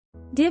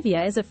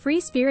Divya is a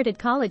free-spirited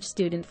college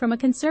student from a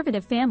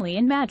conservative family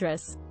in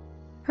Madras.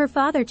 Her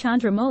father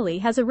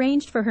Chandramouli has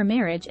arranged for her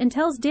marriage and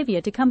tells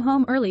Divya to come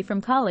home early from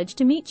college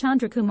to meet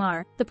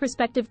Chandrakumar, the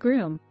prospective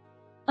groom.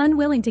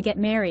 Unwilling to get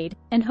married,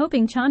 and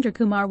hoping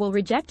Chandrakumar will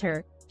reject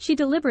her, she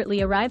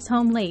deliberately arrives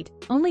home late,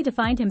 only to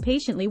find him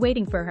patiently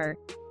waiting for her.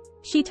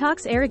 She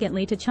talks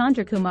arrogantly to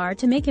Chandrakumar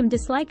to make him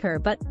dislike her,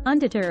 but,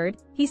 undeterred,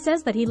 he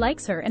says that he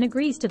likes her and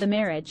agrees to the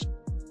marriage.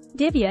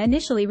 Divya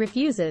initially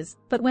refuses,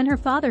 but when her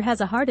father has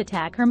a heart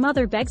attack, her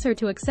mother begs her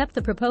to accept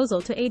the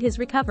proposal to aid his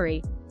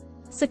recovery.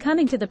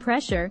 Succumbing to the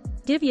pressure,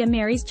 Divya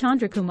marries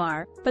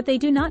Chandrakumar, but they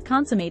do not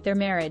consummate their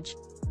marriage.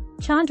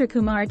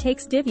 Chandrakumar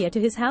takes Divya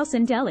to his house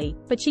in Delhi,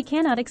 but she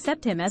cannot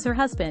accept him as her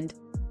husband.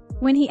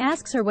 When he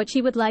asks her what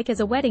she would like as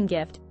a wedding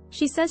gift,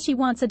 she says she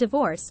wants a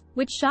divorce,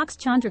 which shocks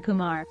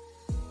Chandrakumar.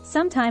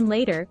 Sometime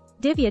later,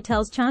 Divya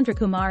tells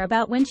Chandrakumar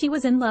about when she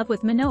was in love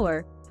with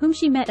Manohar, whom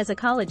she met as a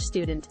college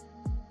student.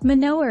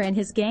 Manohar and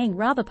his gang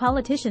rob a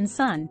politician's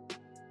son.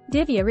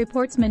 Divya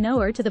reports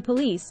Manohar to the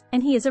police,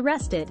 and he is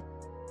arrested.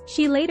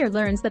 She later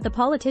learns that the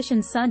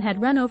politician's son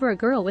had run over a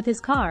girl with his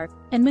car,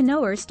 and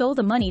Manohar stole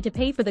the money to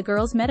pay for the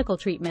girl's medical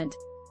treatment.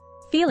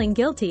 Feeling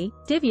guilty,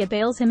 Divya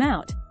bails him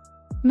out.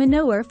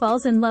 Manohar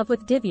falls in love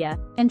with Divya,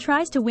 and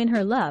tries to win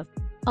her love.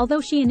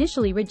 Although she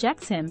initially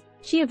rejects him,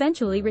 she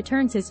eventually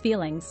returns his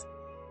feelings.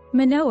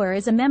 Manohar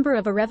is a member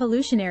of a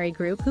revolutionary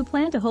group who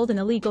plan to hold an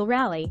illegal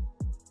rally.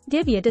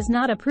 Divya does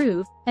not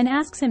approve, and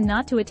asks him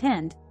not to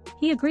attend.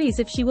 He agrees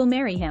if she will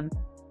marry him.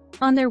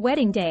 On their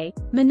wedding day,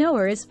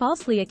 Manohar is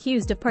falsely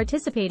accused of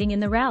participating in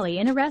the rally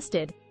and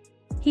arrested.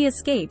 He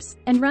escapes,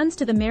 and runs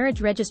to the marriage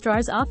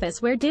registrar's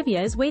office where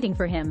Divya is waiting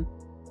for him.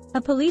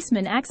 A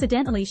policeman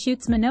accidentally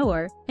shoots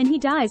Manohar, and he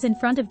dies in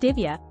front of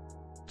Divya.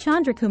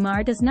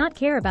 Chandrakumar does not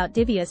care about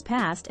Divya's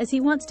past as he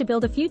wants to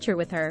build a future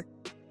with her.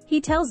 He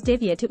tells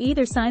Divya to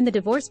either sign the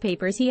divorce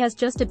papers he has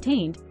just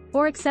obtained,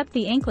 or accept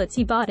the anklets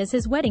he bought as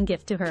his wedding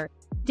gift to her.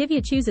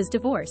 Divya chooses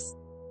divorce.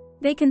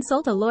 They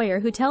consult a lawyer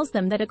who tells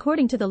them that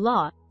according to the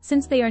law,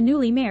 since they are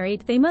newly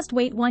married, they must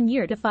wait 1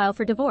 year to file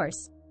for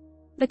divorce.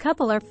 The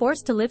couple are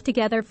forced to live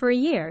together for a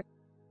year.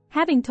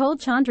 Having told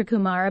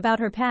Chandrakumar about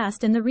her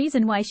past and the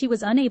reason why she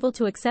was unable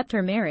to accept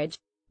her marriage,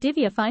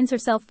 Divya finds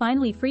herself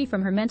finally free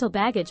from her mental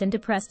baggage and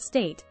depressed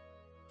state.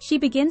 She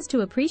begins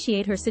to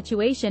appreciate her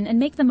situation and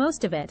make the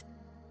most of it.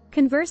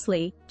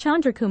 Conversely,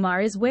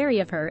 Chandrakumar is wary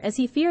of her as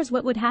he fears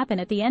what would happen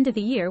at the end of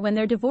the year when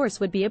their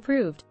divorce would be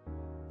approved.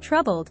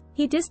 Troubled,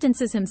 he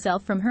distances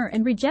himself from her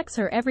and rejects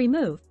her every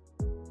move.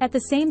 At the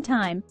same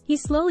time, he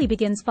slowly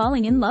begins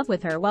falling in love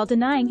with her while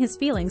denying his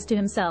feelings to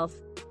himself.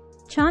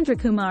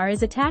 Chandrakumar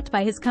is attacked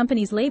by his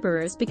company's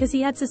laborers because he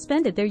had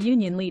suspended their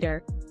union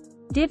leader.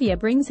 Divya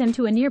brings him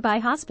to a nearby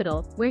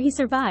hospital, where he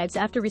survives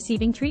after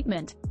receiving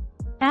treatment.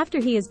 After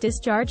he is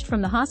discharged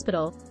from the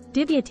hospital,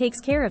 Divya takes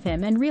care of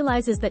him and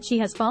realizes that she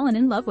has fallen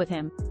in love with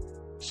him.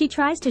 She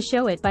tries to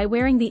show it by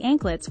wearing the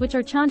anklets which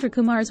are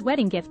Chandrakumar's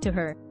wedding gift to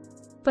her.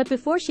 But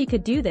before she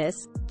could do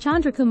this,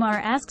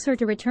 Chandrakumar asks her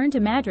to return to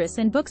Madras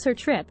and books her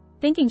trip,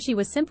 thinking she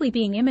was simply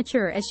being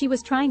immature as she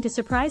was trying to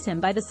surprise him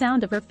by the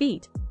sound of her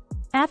feet.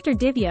 After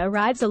Divya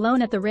arrives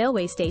alone at the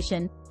railway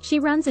station, she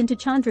runs into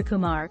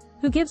Chandrakumar,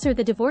 who gives her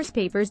the divorce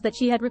papers that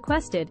she had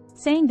requested,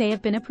 saying they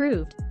have been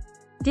approved.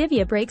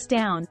 Divya breaks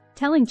down,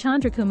 telling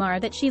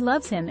Chandrakumar that she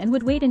loves him and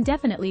would wait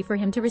indefinitely for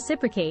him to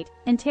reciprocate,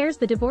 and tears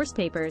the divorce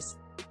papers.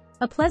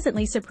 A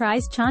pleasantly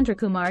surprised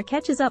Chandrakumar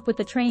catches up with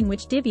the train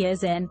which Divya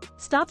is in,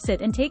 stops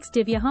it and takes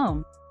Divya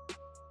home.